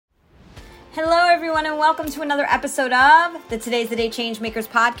everyone, and welcome to another episode of the Today's the Day Changemakers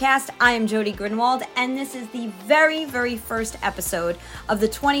podcast. I am Jody Grinwald, and this is the very, very first episode of the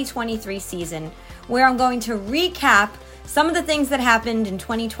 2023 season, where I'm going to recap some of the things that happened in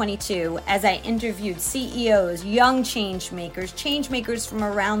 2022 as I interviewed CEOs, young changemakers from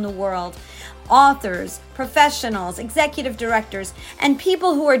around the world, authors, professionals, executive directors, and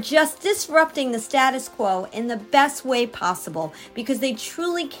people who are just disrupting the status quo in the best way possible because they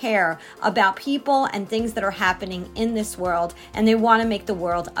truly care about people and things that are happening in this world, and they want to make the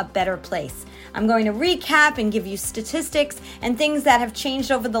world a better place. I'm going to recap and give you statistics and things that have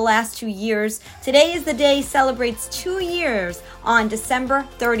changed over the last 2 years. Today is the Day celebrates 2 years on December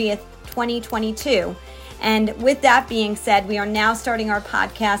 30th, 2022. And with that being said, we are now starting our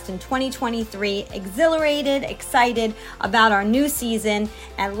podcast in 2023, exhilarated, excited about our new season,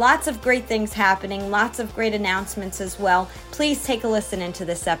 and lots of great things happening, lots of great announcements as well. Please take a listen into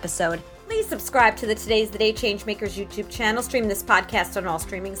this episode. Please subscribe to the Today's the Day Changemakers YouTube channel. Stream this podcast on all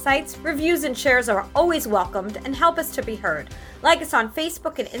streaming sites. Reviews and shares are always welcomed and help us to be heard. Like us on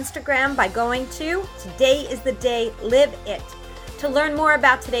Facebook and Instagram by going to Today is the Day, Live It. To learn more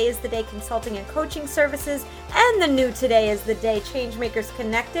about Today is the Day consulting and coaching services and the new Today is the Day Changemakers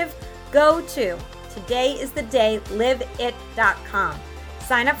Connective, go to todayisthedayliveit.com.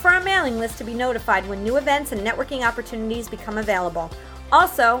 Sign up for our mailing list to be notified when new events and networking opportunities become available.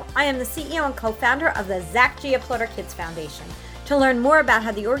 Also, I am the CEO and co-founder of the Zach G. Applaud Kids Foundation. To learn more about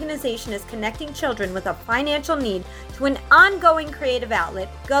how the organization is connecting children with a financial need to an ongoing creative outlet,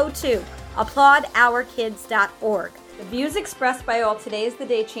 go to applaudourkids.org. The views expressed by all Today's the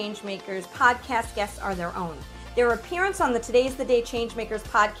Day Changemakers podcast guests are their own. Their appearance on the Today's the Day Changemakers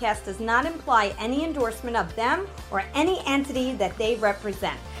podcast does not imply any endorsement of them or any entity that they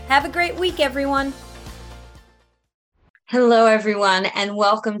represent. Have a great week, everyone. Hello, everyone, and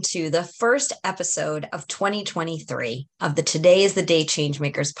welcome to the first episode of 2023 of the Today is the Day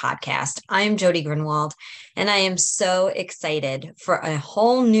Changemakers podcast. I am Jody Grinwald, and I am so excited for a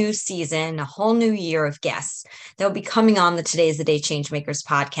whole new season, a whole new year of guests that will be coming on the Today is the Day Changemakers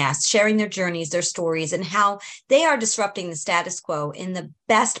podcast, sharing their journeys, their stories, and how they are disrupting the status quo in the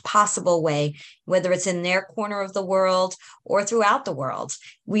best possible way, whether it's in their corner of the world or throughout the world.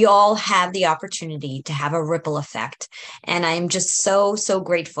 We all have the opportunity to have a ripple effect. And I am just so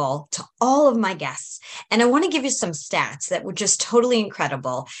grateful to all of my guests. And I want to give you some stats that were just totally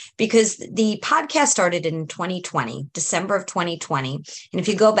incredible because the podcast started in 2020, December of 2020. And if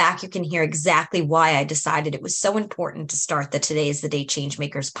you go back, you can hear exactly why I decided it was so important to start the Today is the Day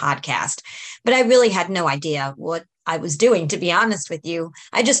Changemakers podcast. But I really had no idea what I was doing, to be honest with you.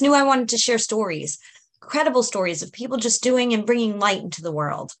 I just knew I wanted to share stories, credible stories of people just doing and bringing light into the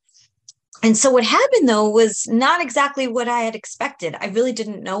world. And so what happened, though, was not exactly what I had expected. I really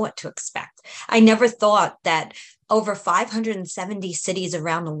didn't know what to expect. I never thought that over 570 cities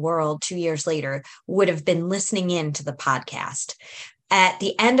around the world 2 years later would have been listening in to the podcast. At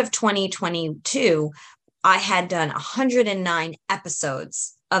the end of 2022, I had done 109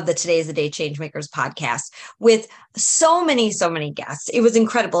 episodes of the Today's the Day Changemakers podcast with so many guests. It was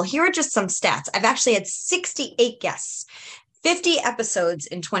incredible. Here are just some stats. I've actually had 68 guests, 50 episodes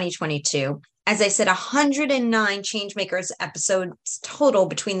in 2022. As I said, 109 Changemakers episodes total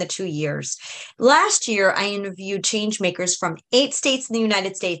between the 2 years. Last year, I interviewed changemakers from 8 states in the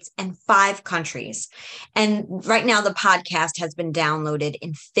United States and 5 countries. And right now, the podcast has been downloaded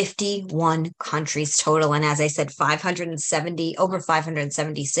in 51 countries total. And as I said, over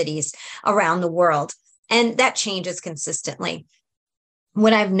 570 cities around the world. And that changes consistently.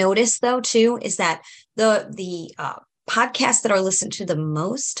 What I've noticed, though, too, is that the podcasts that are listened to the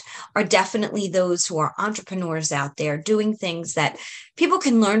most are definitely those who are entrepreneurs out there doing things that people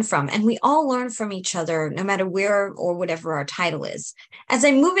can learn from. And we all learn from each other, no matter where or whatever our title is. As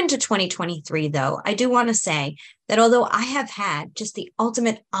I move into 2023, though, I do want to say that although I have had just the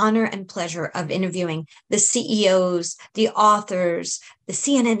ultimate honor and pleasure of interviewing the CEOs, the authors, the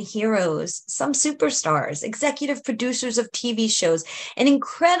CNN heroes, some superstars, executive producers of TV shows, and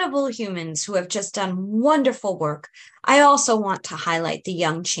incredible humans who have just done wonderful work, I also want to highlight the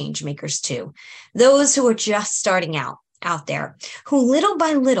young changemakers too, those who are just starting out there, who little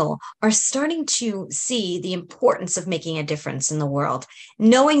by little are starting to see the importance of making a difference in the world,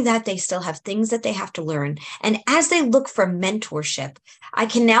 knowing that they still have things that they have to learn. And as they look for mentorship, I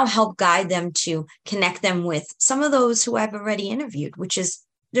can now help guide them to connect them with some of those who I've already interviewed, which is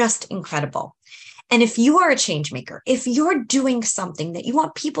just incredible. And if you are a change maker, if you're doing something that you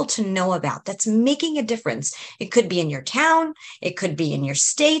want people to know about that's making a difference, it could be in your town, it could be in your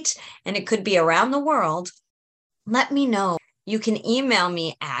state, and it could be around the world, let me know. You can email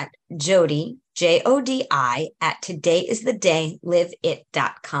me at Jody, JODI at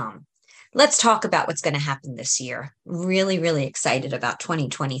todayisthedayliveit.com. Let's talk about what's going to happen this year. Really, really excited about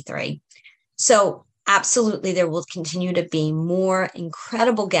 2023. So absolutely, there will continue to be more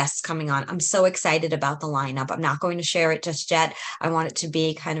incredible guests coming on. I'm so excited about the lineup. I'm not going to share it just yet. I want it to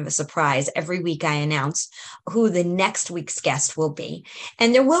be kind of a surprise. Every week I announce who the next week's guest will be.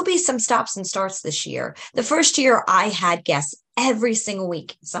 And there will be some stops and starts this year. The first year I had guests every single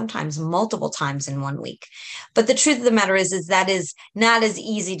week, sometimes multiple times in one week. But the truth of the matter is that is not as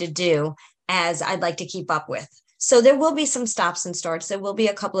easy to do as I'd like to keep up with. So there will be some stops and starts. There will be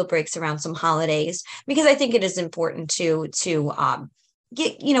a couple of breaks around some holidays, because I think it is important to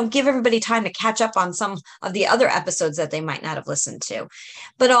give everybody time to catch up on some of the other episodes that they might not have listened to.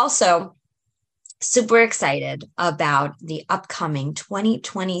 But also super excited about the upcoming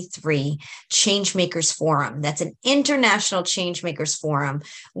 2023 Changemakers Forum. That's an international Changemakers Forum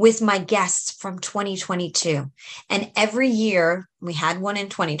with my guests from 2022. And every year, we had one in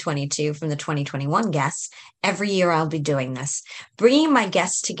 2022 from the 2021 guests. Every year I'll be doing this, bringing my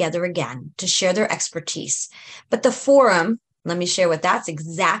guests together again to share their expertise. But the forum, let me share what that's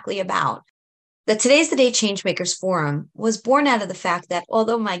exactly about. The Today's the Day Changemakers Forum was born out of the fact that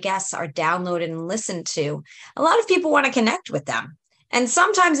although my guests are downloaded and listened to, a lot of people want to connect with them. And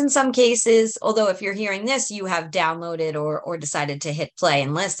sometimes in some cases, although if you're hearing this, you have downloaded or decided to hit play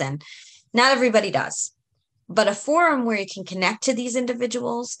and listen, not everybody does. But a forum where you can connect to these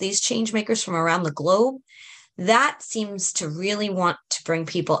individuals, these changemakers from around the globe, that seems to really want to bring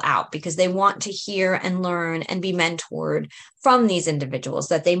people out, because they want to hear and learn and be mentored from these individuals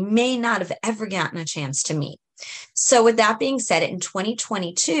that they may not have ever gotten a chance to meet. So with that being said, in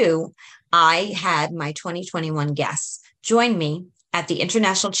 2022, I had my 2021 guests join me at the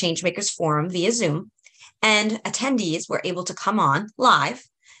International Changemakers Forum via Zoom, and attendees were able to come on live.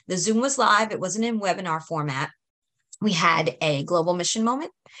 The Zoom was live. It wasn't in webinar format. We had a global mission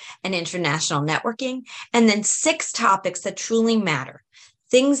moment, an international networking, and then 6 topics that truly matter,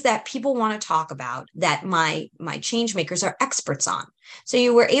 things that people want to talk about that my change makers are experts on. So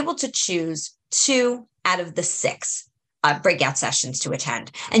you were able to choose 2 out of the 6 breakout sessions to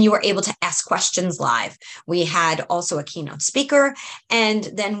attend, and you were able to ask questions live. We had also a keynote speaker, and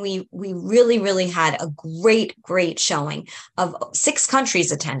then we really had a great showing of 6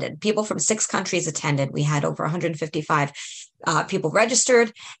 countries attended. People from 6 countries attended. We had over 155 people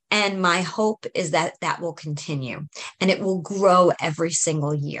registered, and my hope is that that will continue and it will grow every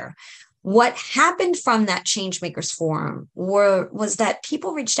single year. What happened from that Changemakers Forum was that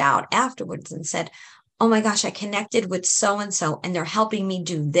people reached out afterwards and said, oh my gosh, I connected with so-and-so and they're helping me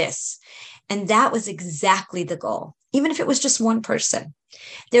do this. And that was exactly the goal, even if it was just one person.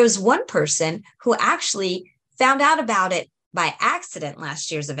 There was one person who actually found out about it by accident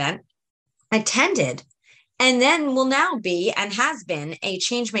last year's event, attended, and then will now be and has been a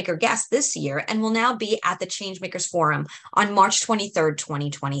Changemaker guest this year, and will now be at the Changemakers Forum on March 23rd,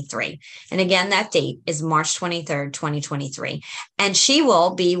 2023. And again, that date is March 23rd, 2023. And she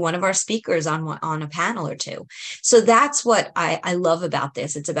will be one of our speakers on a panel or 2. So that's what I love about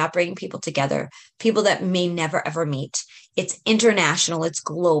this. It's about bringing people together, people that may never, ever meet. It's international, it's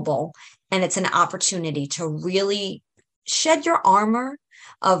global, and it's an opportunity to really shed your armor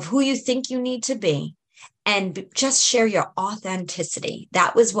of who you think you need to be and just share your authenticity.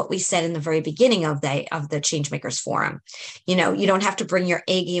 That was what we said in the very beginning of the Changemakers Forum. You don't have to bring your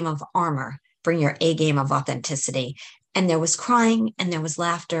A game of armor, bring your A game of authenticity. And there was crying, and there was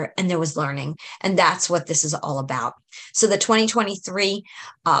laughter, and there was learning. And that's what this is all about. So the 2023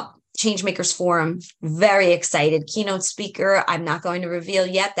 Changemakers Forum, very excited. Keynote speaker, I'm not going to reveal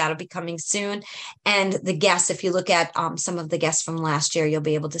yet. That'll be coming soon. And the guests, if you look at some of the guests from last year, you'll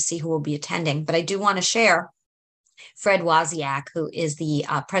be able to see who will be attending. But I do want to share Fred Wozniak, who is the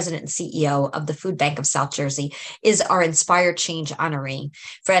president and CEO of the Food Bank of South Jersey, is our Inspire Change honoree.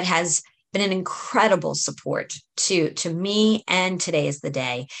 Fred has been an incredible support to me, and today is the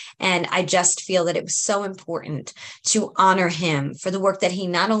day. And I just feel that it was so important to honor him for the work that he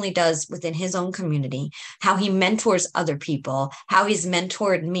not only does within his own community, how he mentors other people, how he's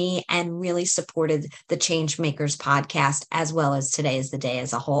mentored me and really supported the Changemakers podcast, as well as Today is the Day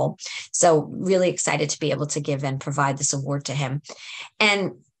as a whole. So really excited to be able to give and provide this award to him.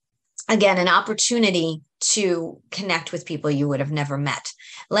 And again, an opportunity to connect with people you would have never met.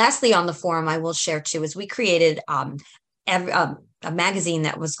 Lastly, on the forum, I will share too, is we created a magazine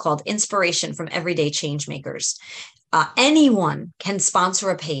that was called Inspiration from Everyday Changemakers. anyone can sponsor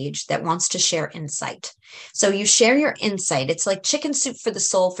a page that wants to share insight. So you share your insight. It's like chicken soup for the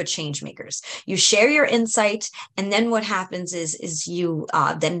soul for change makers. You share your insight, and then what happens is you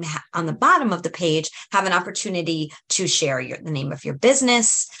then on the bottom of the page have an opportunity to share the name of your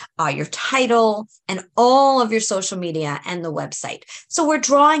business, your title, and all of your social media and the website. So we're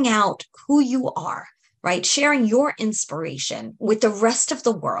drawing out who you are, right? Sharing your inspiration with the rest of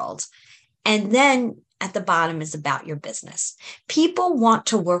the world. And then at the bottom is about your business. People want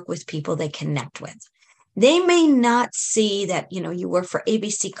to work with people they connect with. They may not see that, you work for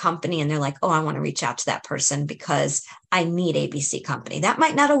ABC Company and they're like, oh, I want to reach out to that person because I need ABC Company. That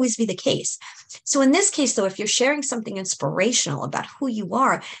might not always be the case. So in this case, though, if you're sharing something inspirational about who you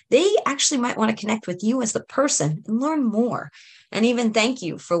are, they actually might want to connect with you as the person and learn more and even thank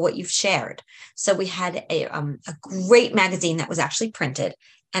you for what you've shared. So we had a great magazine that was actually printed,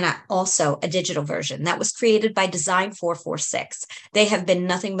 and also a digital version that was created by Design 446. They have been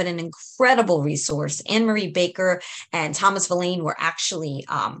nothing but an incredible resource. Anne-Marie Baker and Thomas Verlaine were actually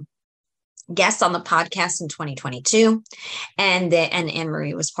guests on the podcast in 2022. And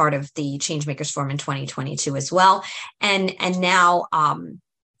Anne-Marie was part of the Changemakers Forum in 2022 as well. And now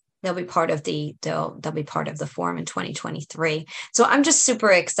they'll be part of the forum in 2023. So I'm just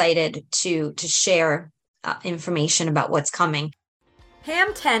super excited to share information about what's coming.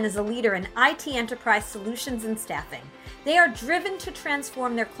 PAM10 is a leader in IT enterprise solutions and staffing. They are driven to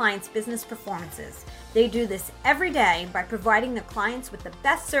transform their clients' business performances. They do this every day by providing their clients with the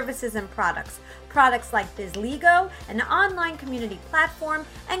best services and products. Products like BizLego, an online community platform,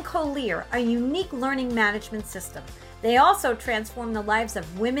 and Colear, a unique learning management system. They also transform the lives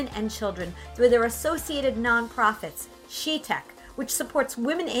of women and children through their associated nonprofits, SheTech, which supports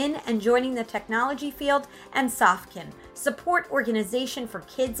women in and joining the technology field, and Sofkin, support organization for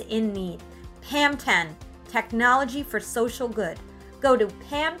kids in need. PAM10, technology for social good. Go to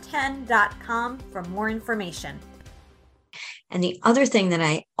pam10.com for more information. And the other thing that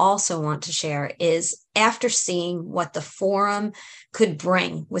I also want to share is after seeing what the forum could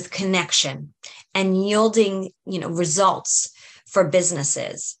bring with connection and yielding, results for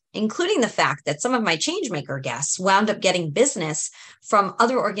businesses, including the fact that some of my Changemaker guests wound up getting business from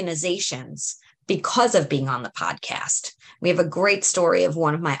other organizations because of being on the podcast. We have a great story of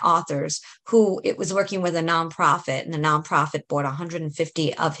one of my authors who it was working with a nonprofit, and the nonprofit bought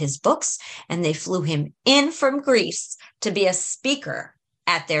 150 of his books, and they flew him in from Greece to be a speaker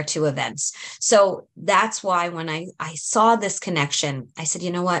at their 2 events. So that's why when I saw this connection, I said,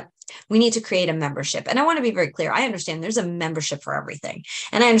 you know what? We need to create a membership. And I want to be very clear. I understand there's a membership for everything.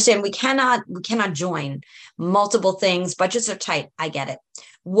 And I understand we cannot join multiple things. Budgets are tight. I get it.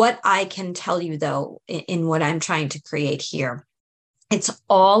 What I can tell you, though, in what I'm trying to create here, it's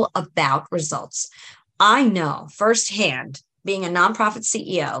all about results. I know firsthand, being a nonprofit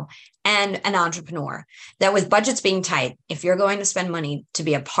CEO and an entrepreneur, that with budgets being tight, if you're going to spend money to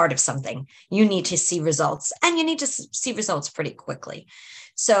be a part of something, you need to see results, and you need to see results pretty quickly.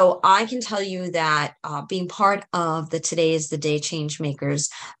 So I can tell you that being part of the Today is the Day Changemakers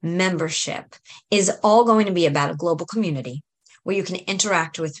membership is all going to be about a global community where you can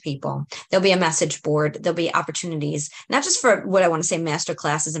interact with people. There'll be a message board. There'll be opportunities, not just for what I want to say, master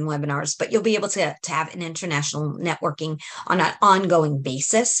classes and webinars, but you'll be able to have an international networking on an ongoing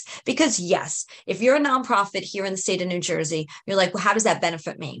basis. Because yes, if you're a nonprofit here in the state of New Jersey, you're like, well, how does that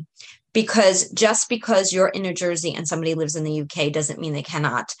benefit me? Because just because you're in New Jersey and somebody lives in the UK doesn't mean they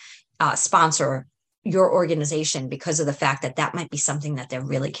cannot sponsor your organization because of the fact that that might be something that they're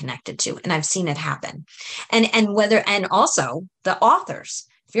really connected to. And I've seen it happen. And also the authors.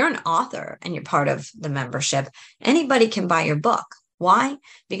 If you're an author and you're part of the membership, anybody can buy your book. Why?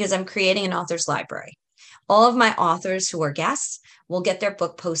 Because I'm creating an author's library. All of my authors who are guests will get their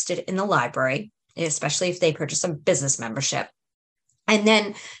book posted in the library, especially if they purchase a business membership. And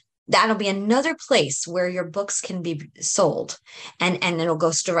then that'll be another place where your books can be sold, and it'll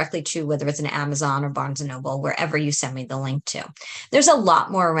go directly to whether it's an Amazon or Barnes and Noble, wherever you send me the link to. There's a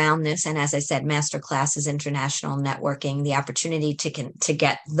lot more around this. And as I said, master classes, international networking, the opportunity to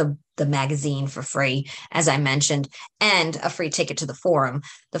get the magazine for free, as I mentioned, and a free ticket to the forum.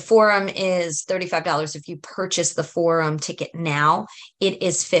 The forum is $35 if you purchase the forum ticket now. It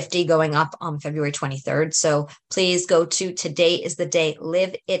is $50 going up on February 23rd. So please go to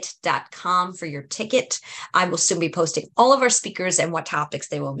todayisthedayliveit.com for your ticket. I will soon be posting all of our speakers and what topics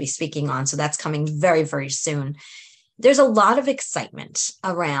they will be speaking on. So that's coming very, very soon. There's a lot of excitement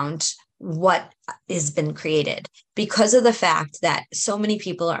around what has been created because of the fact that so many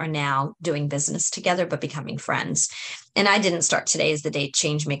people are now doing business together, but becoming friends. And I didn't start Today is the Day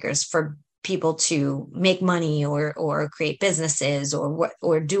Changemakers for people to make money or create businesses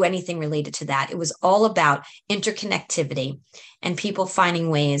or do anything related to that. It was all about interconnectivity and people finding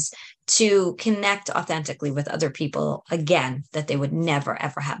ways to connect authentically with other people, again, that they would never,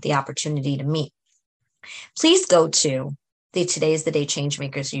 ever have the opportunity to meet. Please go to the Today is the Day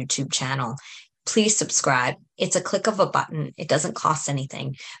Changemakers YouTube channel. Please subscribe. It's a click of a button. It doesn't cost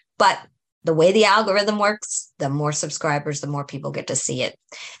anything. But the way the algorithm works, the more subscribers, the more people get to see it.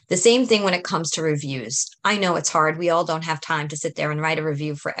 The same thing when it comes to reviews. I know it's hard. We all don't have time to sit there and write a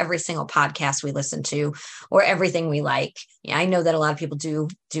review for every single podcast we listen to or everything we like. Yeah, I know that a lot of people do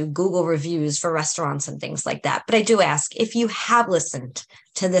Google reviews for restaurants and things like that. But I do ask, if you have listened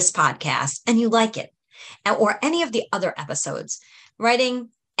to this podcast and you like it, or any of the other episodes, writing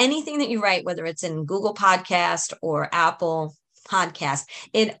anything that you write, whether it's in Google Podcast or Apple Podcast,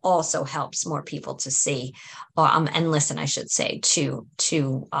 it also helps more people to see and listen, I should say, to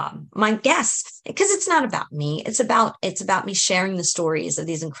my guests, because it's not about me. It's about me sharing the stories of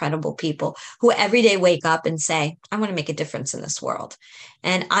these incredible people who every day wake up and say, I want to make a difference in this world.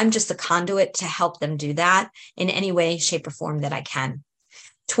 And I'm just the conduit to help them do that in any way, shape, or form that I can.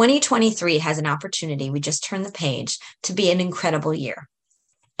 2023 has an opportunity, we just turned the page, to be an incredible year.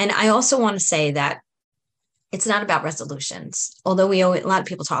 And I also want to say that it's not about resolutions, although a lot of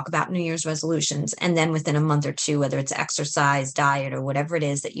people talk about New Year's resolutions, and then within a month or two, whether it's exercise, diet, or whatever it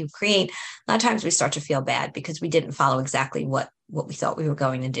is that you create, a lot of times we start to feel bad because we didn't follow exactly what we thought we were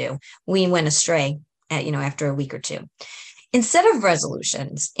going to do. We went astray after a week or two. Instead of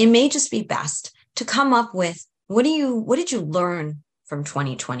resolutions, it may just be best to come up with, what did you learn from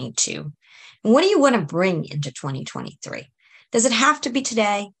 2022? And what do you want to bring into 2023? Does it have to be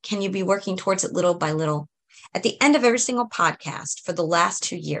today? Can you be working towards it little by little? At the end of every single podcast for the last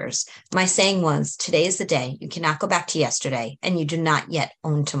 2 years, my saying was, today is the day. You cannot go back to yesterday, and you do not yet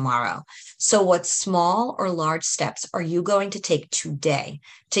own tomorrow. So what small or large steps are you going to take today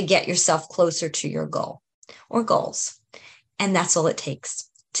to get yourself closer to your goal or goals? And that's all it takes.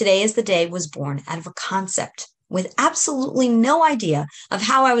 Today is the Day was born out of a concept with absolutely no idea of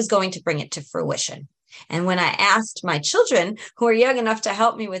how I was going to bring it to fruition. And when I asked my children, who are young enough to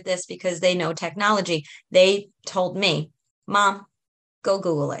help me with this because they know technology, they told me, Mom, go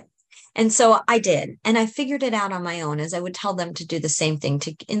Google it. And so I did. And I figured it out on my own, as I would tell them to do the same thing,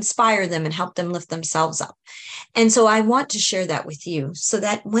 to inspire them and help them lift themselves up. And so I want to share that with you so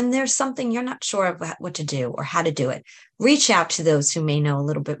that when there's something you're not sure about what to do or how to do it, reach out to those who may know a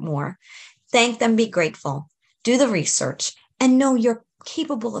little bit more. Thank them, be grateful, do the research, and know you're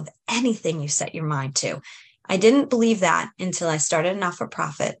capable of anything you set your mind to. I didn't believe that until I started a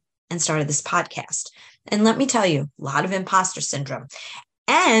not-for-profit and started this podcast. And let me tell you, a lot of imposter syndrome.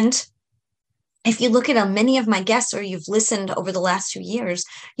 And if you look at many of my guests, or you've listened over the last 2 years,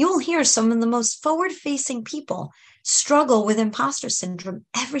 you will hear some of the most forward-facing people struggle with imposter syndrome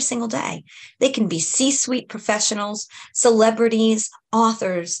every single day. They can be C-suite professionals, celebrities,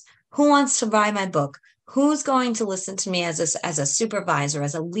 authors. Who wants to buy my book? Who's going to listen to me as a supervisor,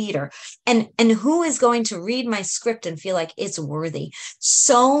 as a leader, and who is going to read my script and feel like it's worthy?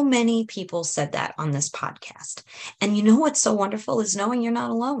 So many people said that on this podcast. And you know what's so wonderful is knowing you're not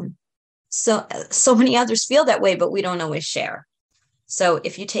alone. So many others feel that way, but we don't always share. So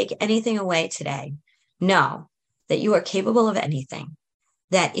if you take anything away today, know that you are capable of anything.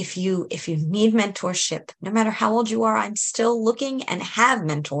 That if you need mentorship, no matter how old you are, I'm still looking and have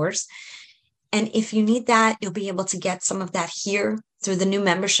mentors. And if you need that, you'll be able to get some of that here through the new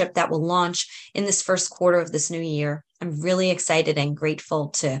membership that will launch in this first quarter of this new year. I'm really excited and grateful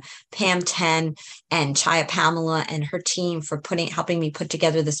to Pam Ten and Chaya Pamela and her team for helping me put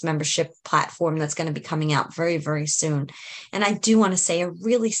together this membership platform that's going to be coming out very, very soon. And I do want to say a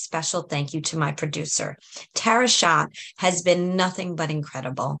really special thank you to my producer. Tara Schott has been nothing but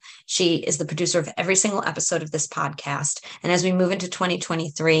incredible. She is the producer of every single episode of this podcast. And as we move into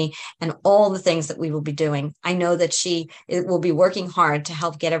 2023 and all the things that we will be doing, I know that she will be working hard to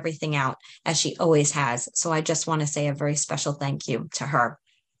help get everything out, as she always has. So I just want to say a very special thank you to her.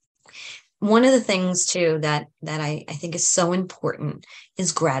 One of the things too that I think is so important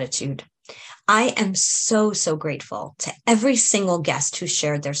is gratitude. I am so grateful to every single guest who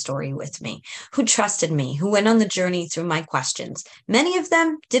shared their story with me, who trusted me, who went on the journey through my questions. Many of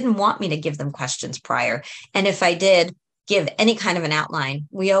them didn't want me to give them questions prior. And if I did give any kind of an outline,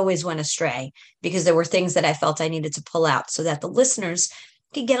 we always went astray because there were things that I felt I needed to pull out so that the listeners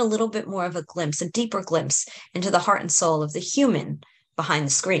could get a little bit more of a glimpse, a deeper glimpse into the heart and soul of the human behind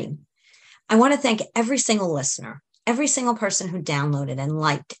the screen. I want to thank every single listener, every single person who downloaded and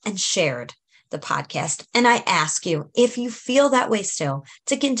liked and shared the podcast. And I ask you, if you feel that way still,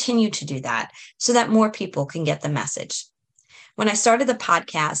 to continue to do that so that more people can get the message. When I started the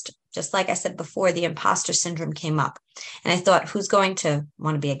podcast, just like I said before, the imposter syndrome came up. And I thought, who's going to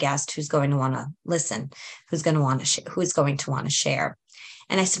want to be a guest? Who's going to want to listen? Who's going to want to who's going to want to share?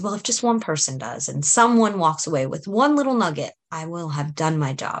 And I said, well, if just one person does and someone walks away with one little nugget, I will have done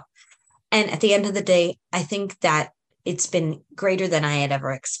my job. And at the end of the day, I think that it's been greater than I had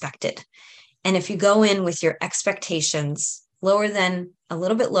ever expected. And if you go in with your expectations a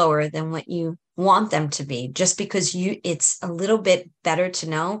little bit lower than what you want them to be, just because it's a little bit better to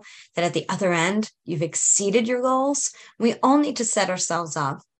know that at the other end, you've exceeded your goals. We all need to set ourselves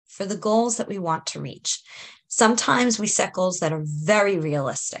up for the goals that we want to reach. Sometimes we set goals that are very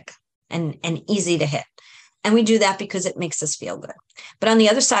realistic and easy to hit. And we do that because it makes us feel good. But on the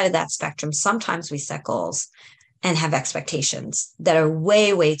other side of that spectrum, sometimes we set goals and have expectations that are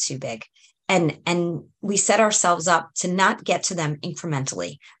way, way too big. And we set ourselves up to not get to them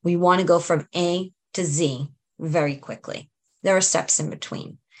incrementally. We want to go from A to Z very quickly. There are steps in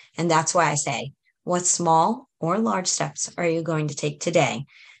between. And that's why I say, what small or large steps are you going to take today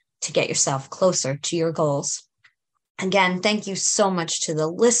to get yourself closer to your goals? Again, thank you so much to the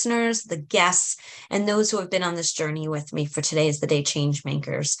listeners, the guests, and those who have been on this journey with me for Today is the Day Change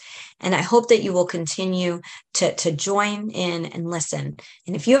Makers. And I hope that you will continue to join in and listen.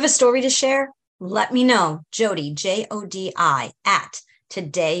 And if you have a story to share, let me know. Jodi, Jodi, at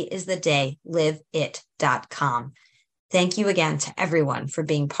todayisthedayliveit.com. Thank you again to everyone for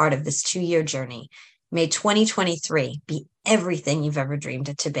being part of this 2-year journey. May 2023 be everything you've ever dreamed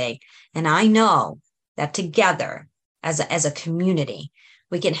it to be. And I know that together, as a community,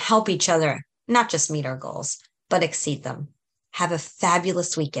 we can help each other, not just meet our goals, but exceed them. Have a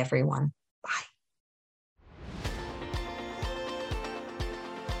fabulous week, everyone. Bye.